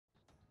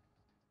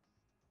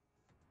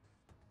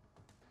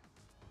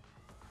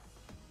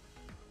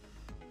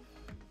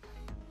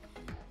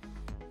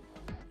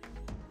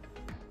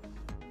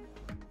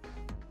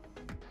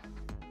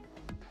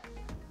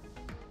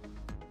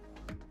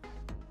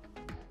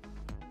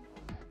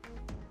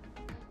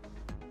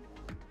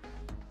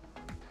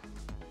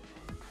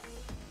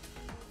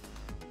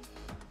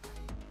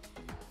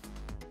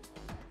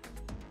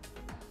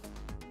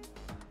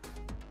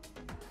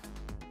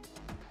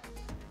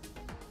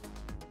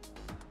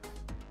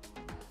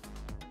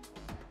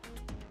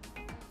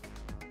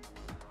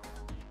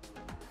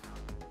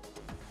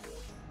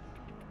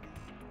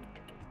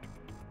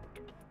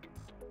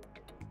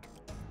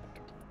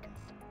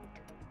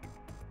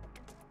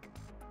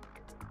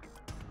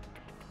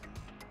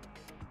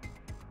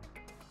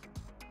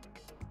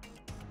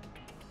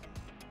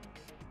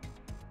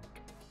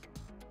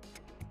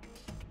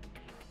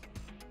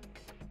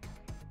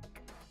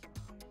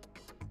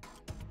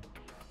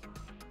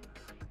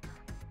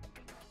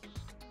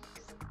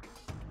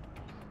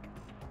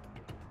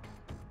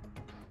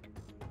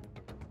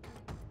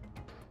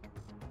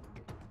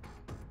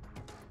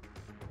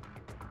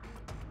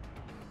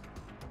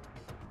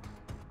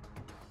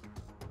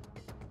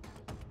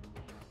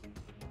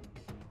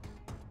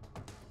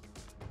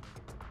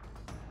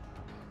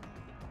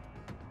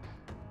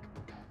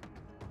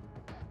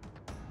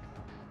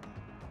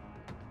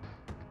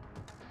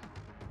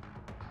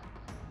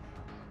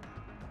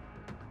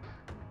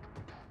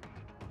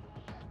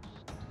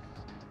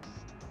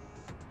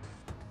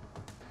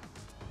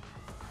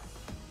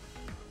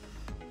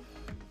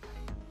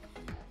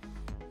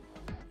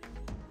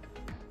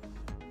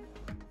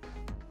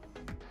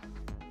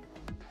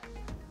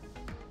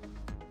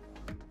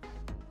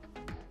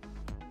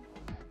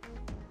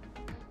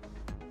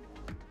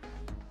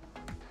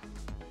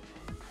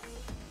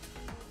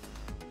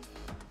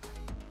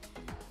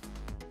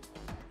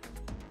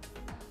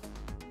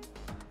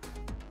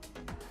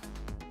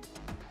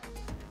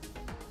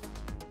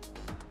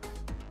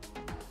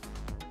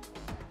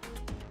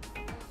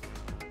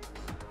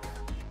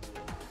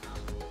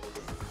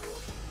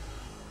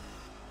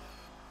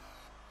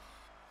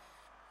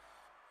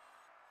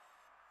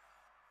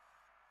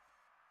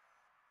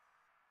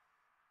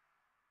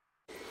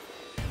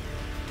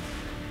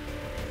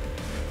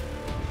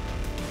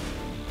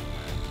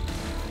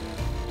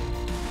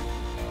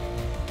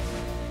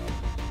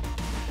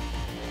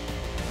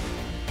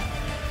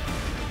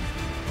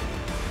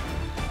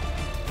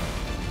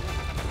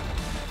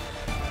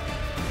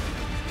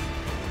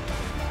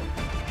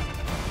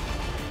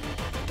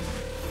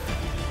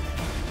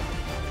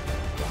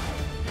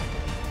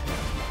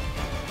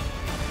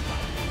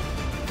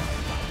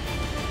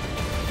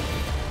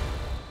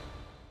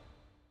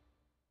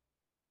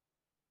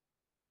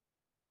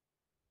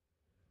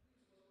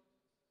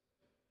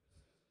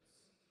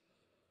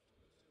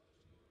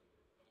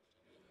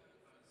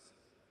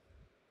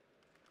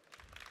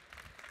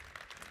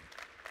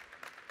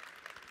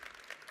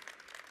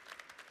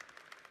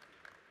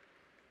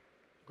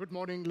Good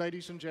morning,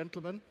 ladies and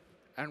gentlemen,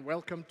 and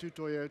welcome to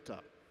Toyota.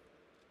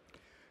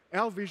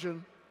 Our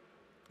vision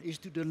is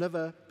to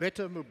deliver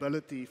better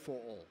mobility for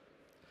all.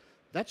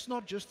 That's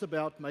not just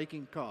about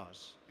making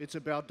cars. It's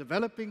about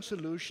developing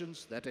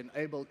solutions that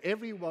enable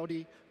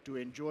everybody to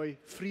enjoy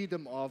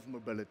freedom of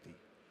mobility,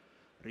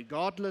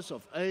 regardless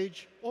of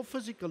age or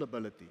physical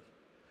ability.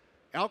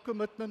 Our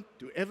commitment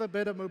to ever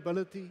better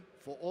mobility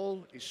for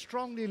all is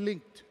strongly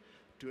linked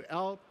to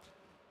our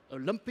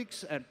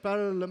Olympics and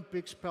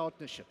Paralympics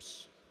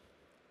partnerships.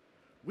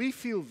 We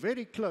feel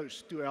very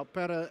close to our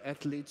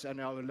para-athletes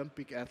and our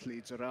Olympic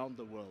athletes around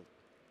the world.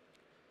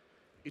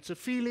 It's a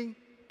feeling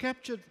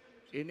captured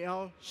in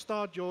our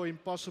Start Your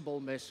Impossible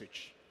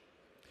message.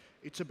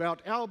 It's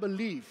about our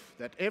belief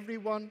that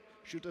everyone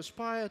should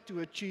aspire to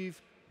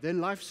achieve their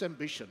life's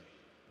ambition,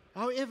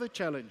 however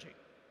challenging.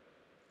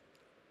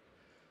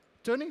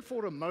 Turning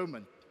for a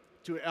moment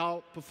to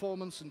our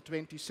performance in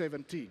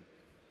 2017,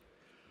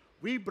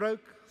 we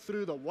broke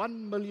through the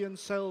 1 million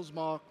sales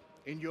mark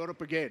in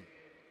Europe again.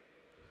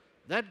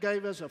 That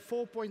gave us a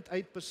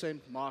 4.8%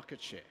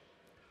 market share,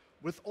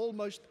 with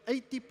almost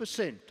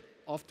 80%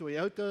 of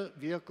Toyota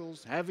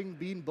vehicles having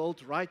been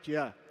built right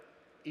here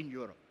in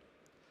Europe.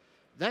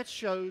 That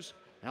shows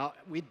how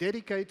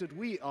dedicated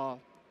we are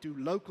to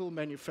local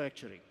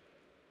manufacturing.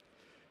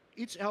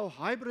 It's our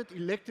hybrid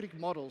electric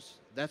models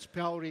that's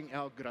powering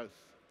our growth.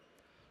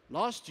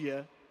 Last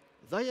year,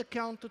 they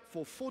accounted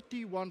for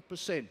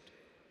 41%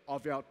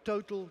 of our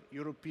total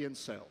European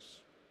sales.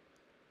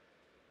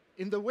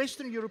 In the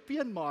Western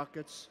European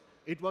markets,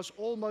 it was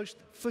almost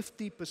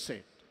 50%.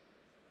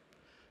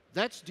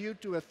 That's due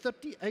to a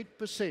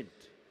 38%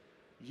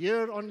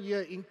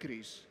 year-on-year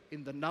increase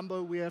in the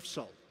number we have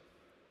sold.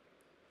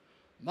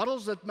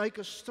 Models that make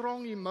a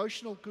strong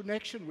emotional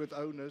connection with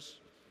owners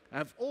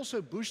have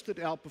also boosted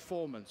our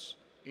performance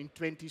in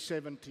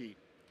 2017,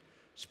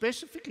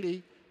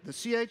 specifically the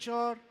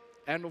CHR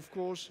and, of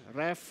course,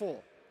 RAV4,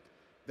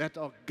 that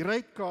are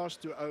great cars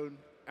to own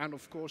and,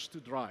 of course, to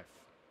drive.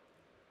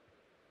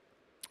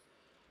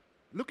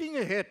 Looking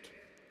ahead,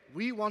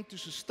 we want to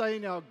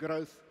sustain our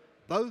growth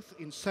both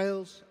in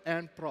sales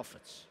and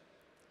profits.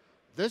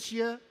 This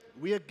year,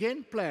 we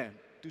again plan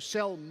to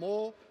sell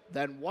more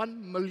than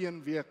 1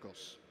 million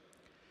vehicles.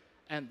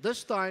 And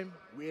this time,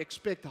 we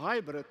expect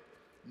hybrid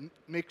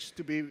mix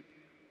to be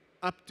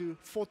up to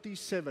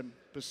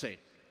 47%.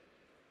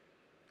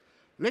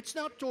 Let's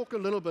now talk a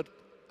little bit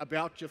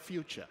about your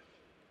future.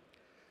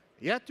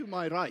 Here to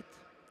my right,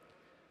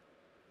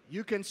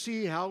 you can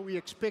see how we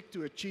expect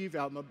to achieve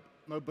our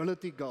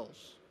mobility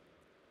goals,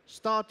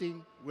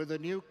 starting with the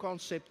new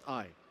Concept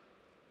I.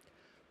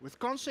 With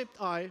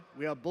Concept I,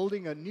 we are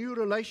building a new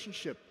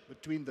relationship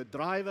between the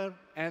driver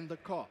and the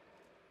car.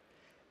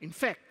 In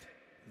fact,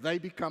 they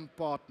become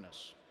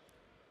partners.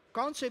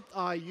 Concept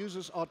I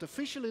uses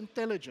artificial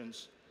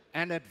intelligence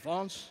and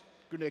advanced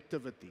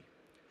connectivity.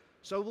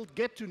 So we'll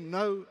get to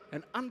know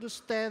and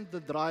understand the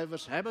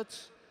driver's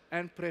habits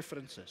and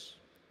preferences.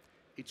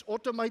 Its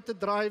automated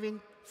driving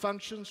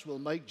functions will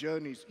make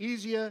journeys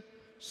easier,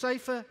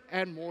 safer,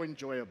 and more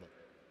enjoyable.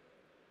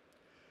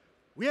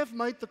 We have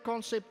made the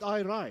Concept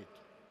I ride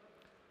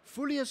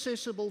fully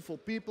accessible for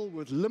people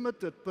with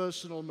limited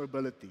personal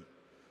mobility,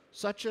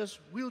 such as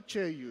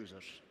wheelchair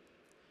users,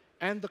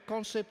 and the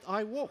Concept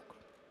I walk.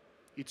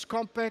 It's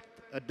compact,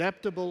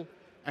 adaptable,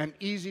 and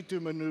easy to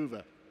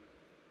maneuver.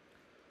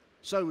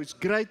 So it's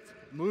great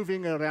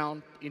moving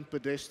around in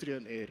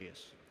pedestrian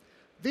areas.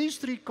 These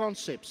three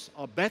concepts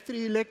are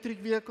battery electric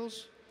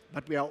vehicles,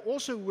 but we are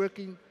also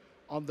working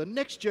on the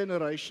next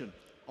generation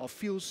of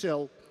fuel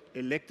cell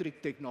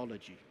electric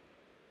technology.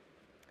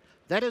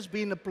 That has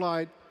been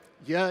applied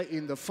here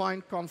in the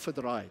Fine Comfort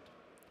ride.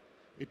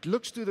 It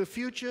looks to the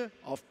future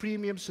of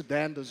premium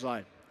sedan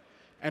design,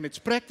 and it's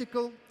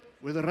practical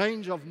with a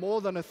range of more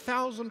than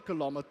 1,000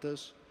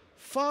 kilometers,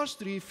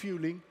 fast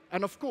refueling,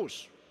 and of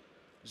course,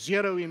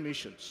 zero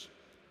emissions.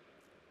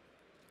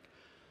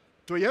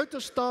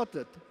 Toyota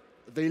started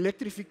the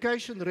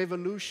electrification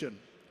revolution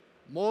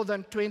more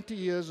than 20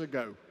 years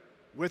ago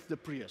with the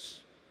Prius.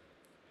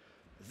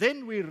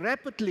 Then we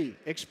rapidly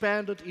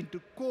expanded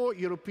into core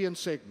European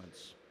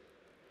segments.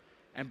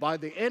 And by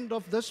the end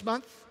of this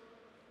month,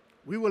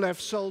 we will have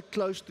sold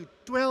close to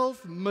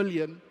 12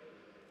 million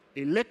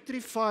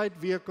electrified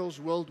vehicles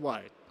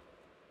worldwide.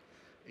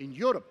 In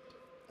Europe,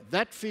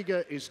 that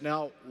figure is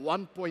now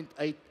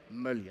 1.8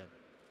 million.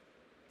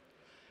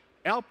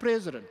 Our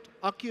president,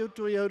 Akio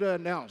Toyoda,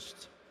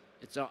 announced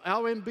it's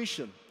our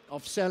ambition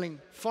of selling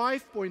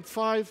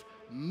 5.5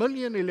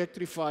 million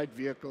electrified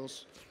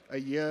vehicles a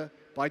year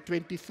by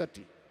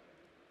 2030.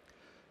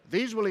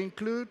 These will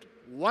include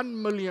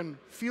 1 million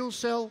fuel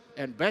cell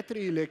and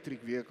battery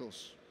electric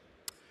vehicles.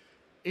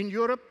 In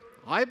Europe,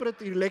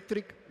 hybrid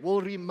electric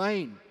will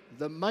remain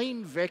the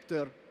main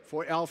vector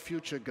for our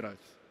future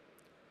growth,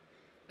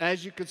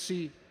 as you can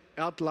see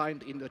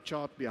outlined in the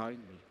chart behind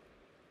me.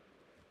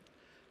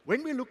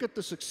 When we look at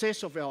the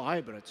success of our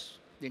hybrids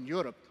in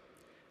Europe,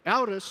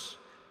 ours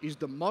is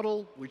the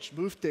model which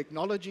moved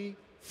technology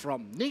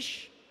from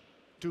niche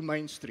to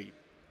mainstream.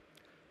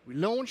 We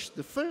launched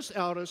the first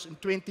Auris in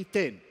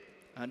 2010,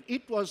 and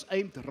it was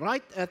aimed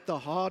right at the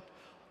heart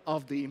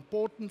of the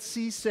important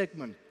C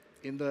segment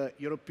in the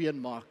European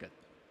market.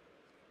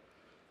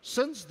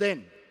 Since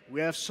then,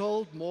 we have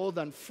sold more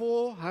than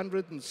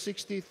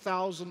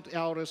 460,000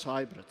 Auris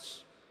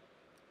hybrids.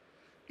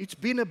 It's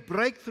been a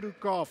breakthrough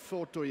car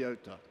for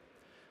Toyota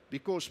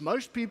because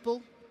most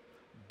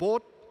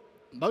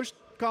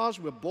cars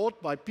were bought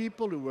by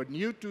people who were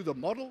new to the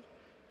model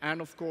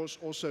and, of course,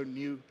 also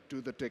new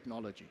to the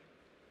technology.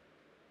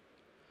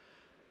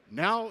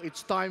 Now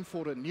it's time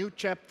for a new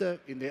chapter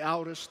in the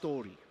Auris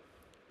story.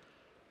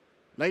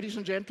 Ladies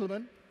and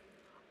gentlemen,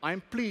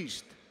 I'm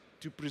pleased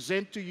to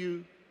present to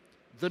you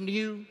the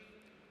new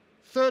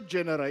third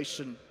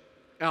generation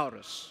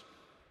Auris.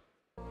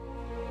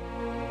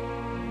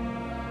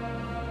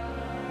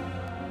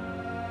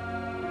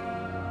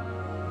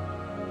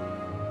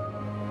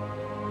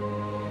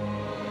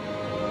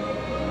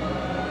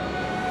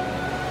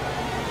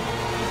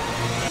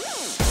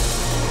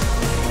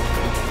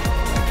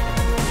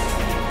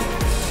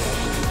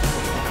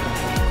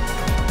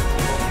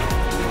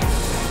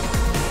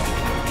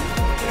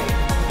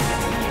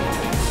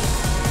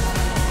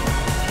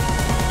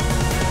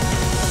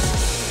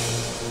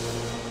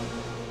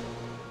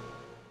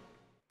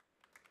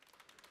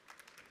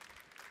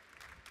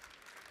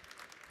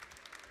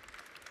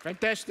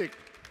 Fantastic.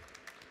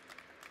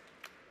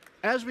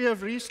 As we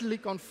have recently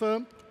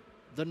confirmed,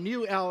 the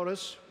new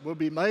Auris will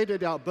be made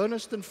at our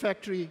Burnaston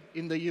factory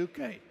in the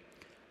UK,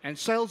 and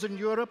sales in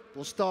Europe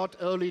will start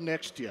early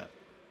next year.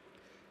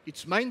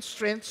 Its main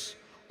strengths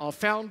are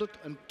founded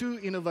in two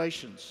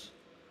innovations: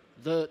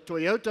 the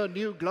Toyota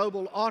New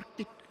Global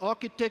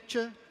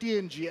Architecture,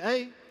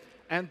 TNGA,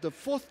 and the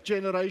fourth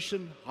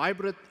generation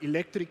hybrid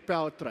electric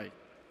powertrain.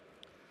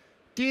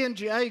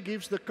 TNGA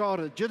gives the car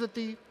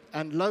rigidity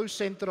and low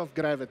center of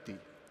gravity.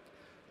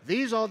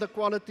 These are the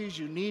qualities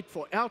you need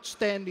for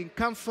outstanding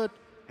comfort,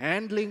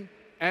 handling,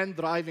 and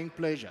driving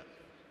pleasure.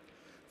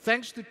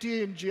 Thanks to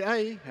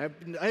TNGA, have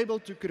been able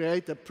to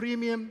create a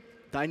premium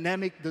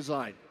dynamic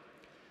design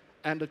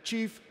and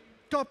achieve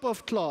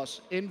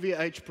top-of-class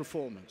NVH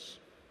performance.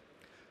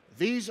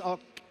 These are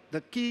the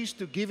keys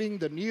to giving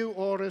the new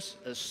Auris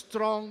a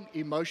strong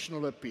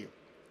emotional appeal.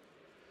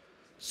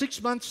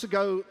 6 months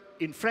ago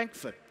in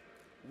Frankfurt,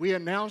 we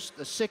announced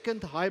a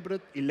second hybrid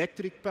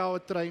electric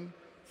powertrain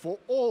for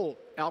all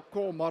our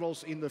core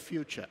models in the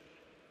future.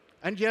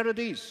 And here it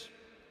is.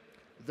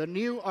 The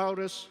new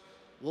Auris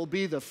will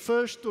be the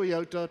first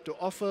Toyota to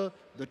offer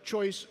the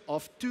choice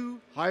of two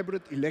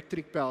hybrid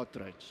electric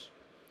powertrains.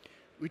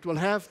 It will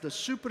have the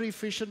super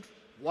efficient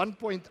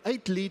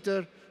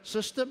 1.8-liter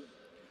system,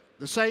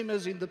 the same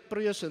as in the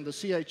Prius and the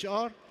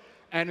CHR,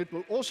 and it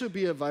will also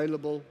be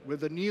available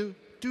with a new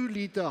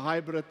 2-liter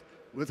hybrid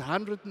with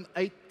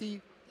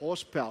 180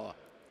 horsepower.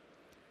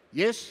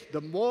 Yes,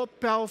 the more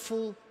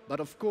powerful, but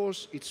of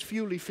course it's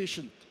fuel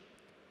efficient.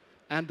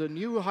 And the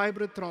new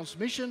hybrid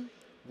transmission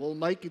will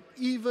make it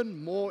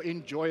even more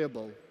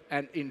enjoyable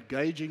and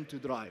engaging to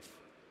drive.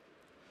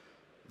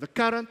 The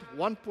current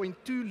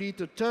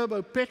 1.2-liter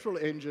turbo petrol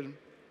engine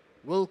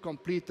will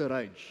complete the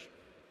range.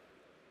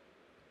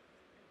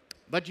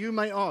 But you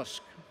may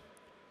ask,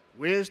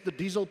 where's the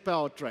diesel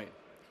powertrain?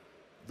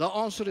 The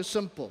answer is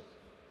simple.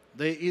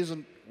 There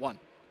isn't one.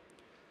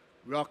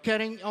 We are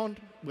carrying on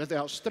with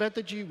our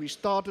strategy we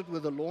started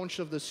with the launch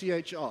of the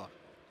CHR.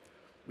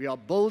 We are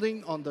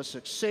building on the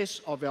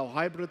success of our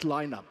hybrid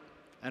lineup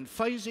and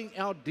phasing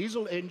out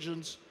diesel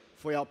engines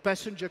for our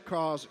passenger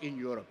cars in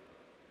Europe.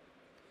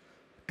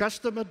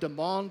 Customer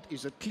demand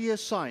is a clear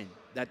sign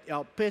that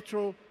our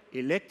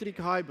petrol-electric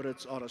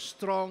hybrids are a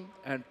strong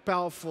and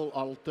powerful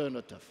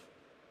alternative.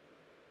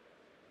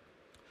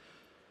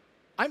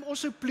 I'm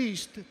also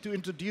pleased to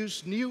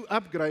introduce new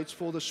upgrades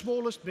for the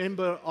smallest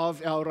member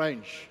of our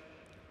range,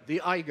 the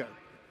Aygo.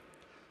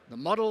 The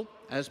model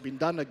has been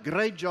done a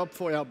great job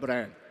for our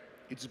brand.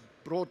 It's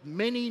brought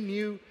many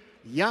new,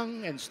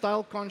 young and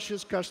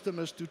style-conscious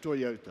customers to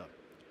Toyota.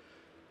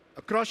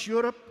 Across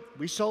Europe,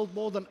 we sold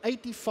more than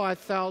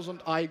 85,000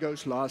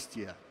 Aygos last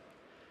year.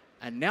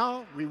 And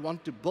now we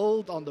want to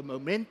build on the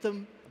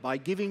momentum by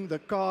giving the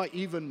car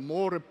even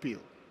more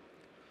appeal.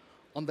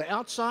 On the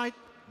outside,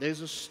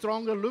 there's a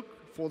stronger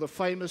look for the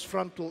famous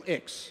frontal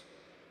X.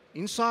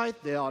 Inside,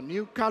 there are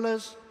new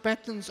colors,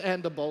 patterns,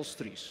 and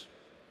upholsteries.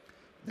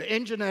 The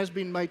engine has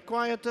been made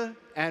quieter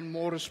and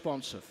more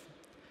responsive,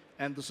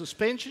 and the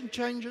suspension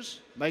changes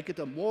make it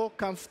a more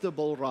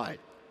comfortable ride.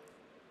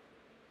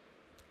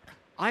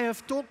 I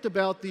have talked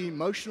about the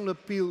emotional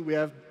appeal we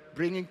are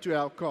bringing to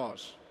our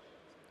cars,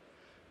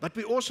 but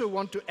we also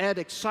want to add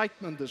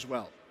excitement as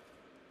well.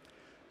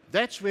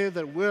 That's where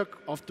the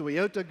work of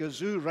Toyota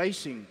Gazoo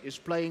Racing is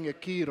playing a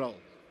key role.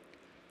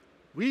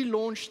 We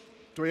launched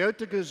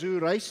Toyota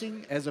Gazoo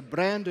Racing as a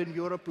brand in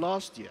Europe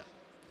last year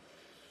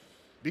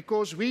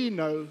because we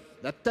know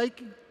that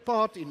taking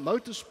part in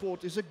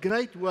motorsport is a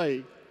great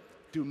way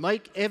to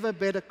make ever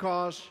better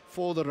cars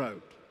for the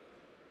road.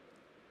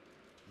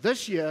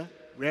 This year,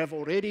 we have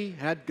already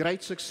had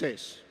great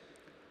success.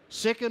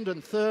 second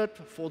and third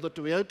for the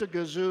Toyota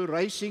Gazoo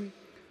Racing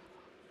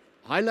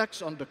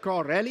Hilux on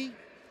Dakar Rally.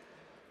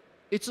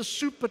 It's a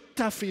super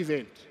tough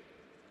event,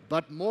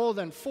 but more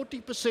than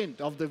 40%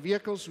 of the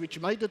vehicles which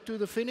made it to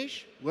the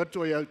finish were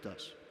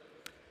Toyotas.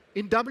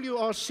 In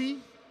WRC,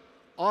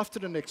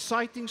 after an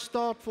exciting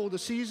start for the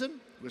season,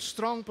 with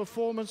strong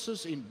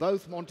performances in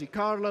both Monte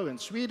Carlo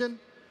and Sweden,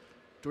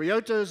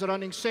 Toyota is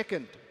running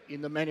second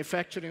in the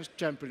manufacturing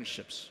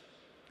championships.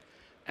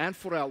 And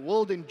for our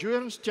World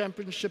Endurance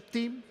Championship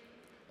team,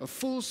 a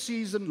full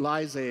season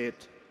lies ahead,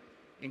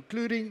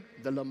 including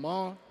the Le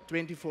Mans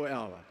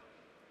 24-hour.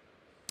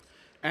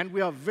 And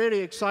we are very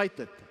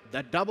excited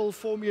that double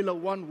Formula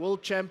One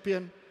world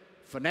champion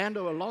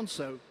Fernando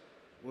Alonso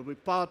will be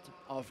part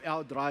of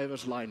our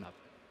drivers' lineup.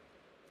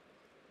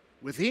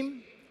 With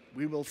him,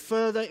 we will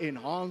further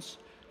enhance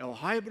our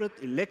hybrid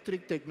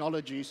electric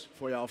technologies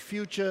for our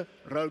future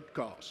road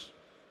cars.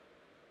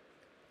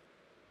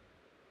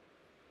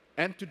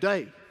 And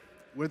today,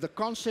 with the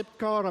concept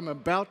car I'm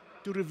about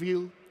to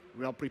reveal,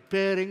 we are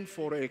preparing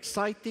for an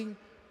exciting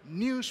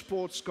new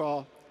sports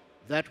car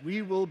that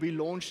we will be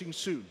launching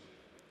soon.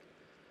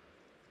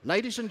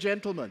 Ladies and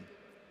gentlemen,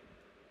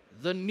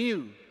 the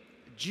new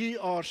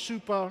GR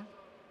Super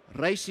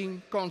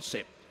Racing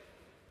concept.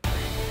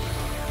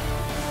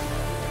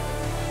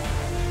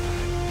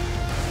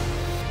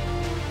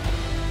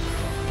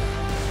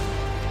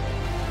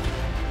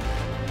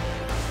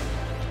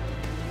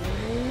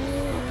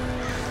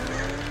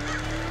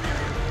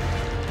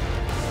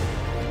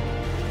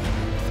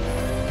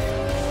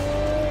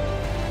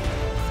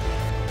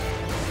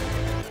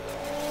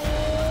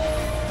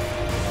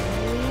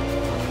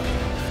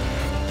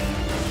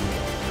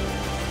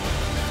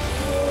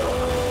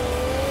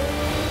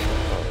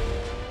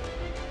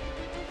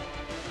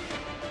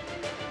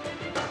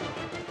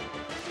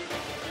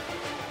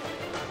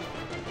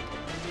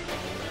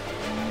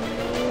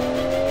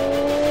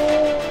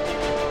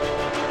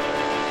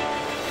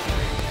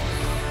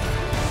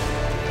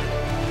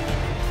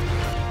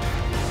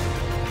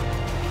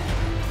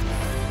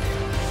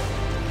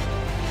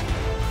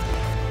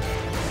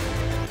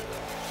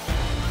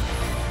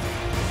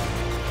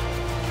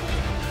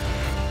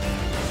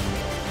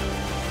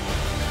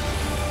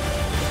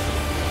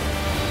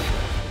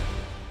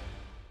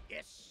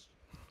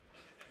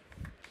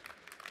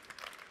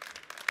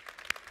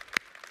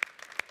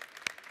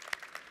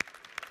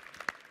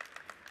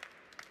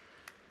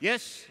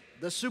 Yes,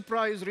 the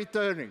Supra is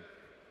returning.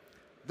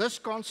 This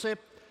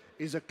concept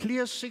is a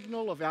clear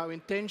signal of our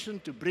intention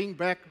to bring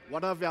back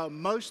one of our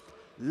most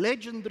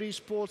legendary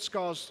sports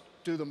cars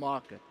to the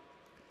market.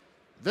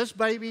 This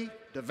baby,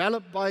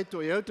 developed by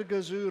Toyota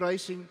Gazoo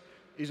Racing,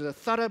 is a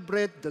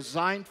thoroughbred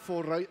designed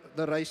for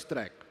the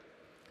racetrack.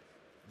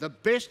 The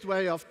best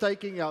way of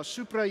taking our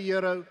Supra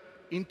Hero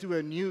into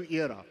a new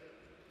era.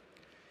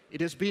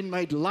 It has been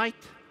made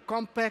light,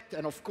 compact,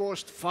 and of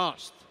course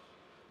fast.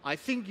 I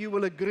think you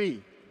will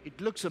agree. It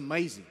looks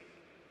amazing.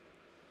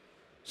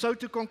 So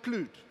to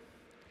conclude,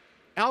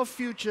 our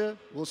future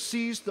will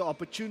seize the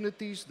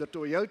opportunities the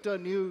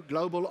Toyota new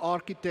global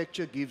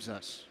architecture gives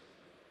us.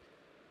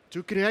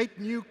 To create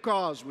new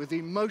cars with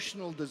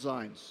emotional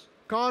designs,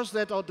 cars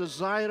that are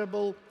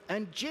desirable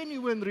and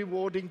genuinely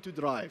rewarding to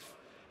drive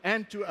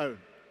and to own,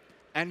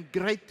 and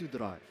great to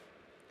drive.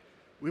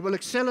 We will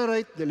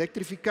accelerate the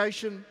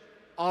electrification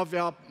of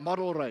our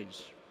model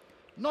range,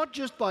 not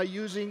just by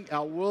using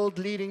our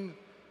world-leading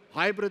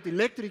hybrid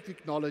electric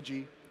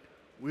technology,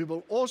 we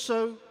will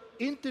also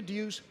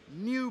introduce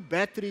new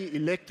battery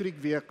electric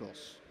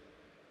vehicles.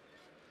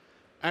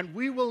 And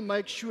we will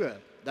make sure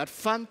that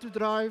fun to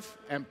drive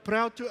and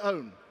proud to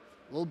own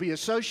will be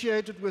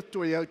associated with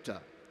Toyota,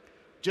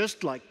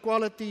 just like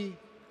quality,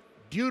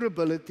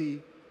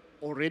 durability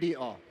already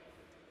are.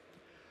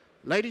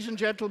 Ladies and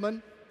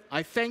gentlemen,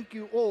 I thank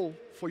you all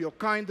for your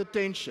kind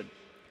attention.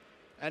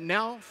 And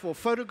now for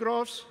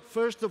photographs,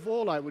 first of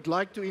all, I would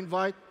like to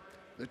invite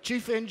the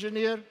Chief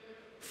Engineer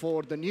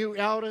for the new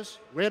Auris,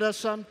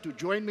 Ueda-san, to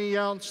join me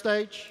here on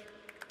stage.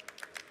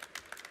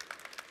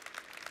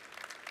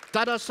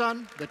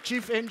 Tada-san, the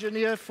Chief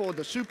Engineer for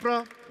the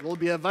Supra, will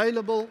be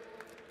available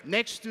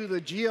next to the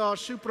GR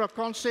Supra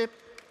concept.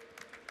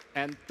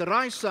 And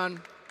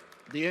Terai-san,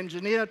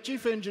 the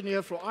Chief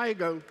Engineer for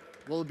Aigo,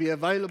 will be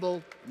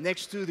available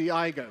next to the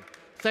Aigo.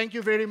 Thank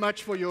you very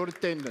much for your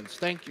attendance.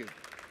 Thank you.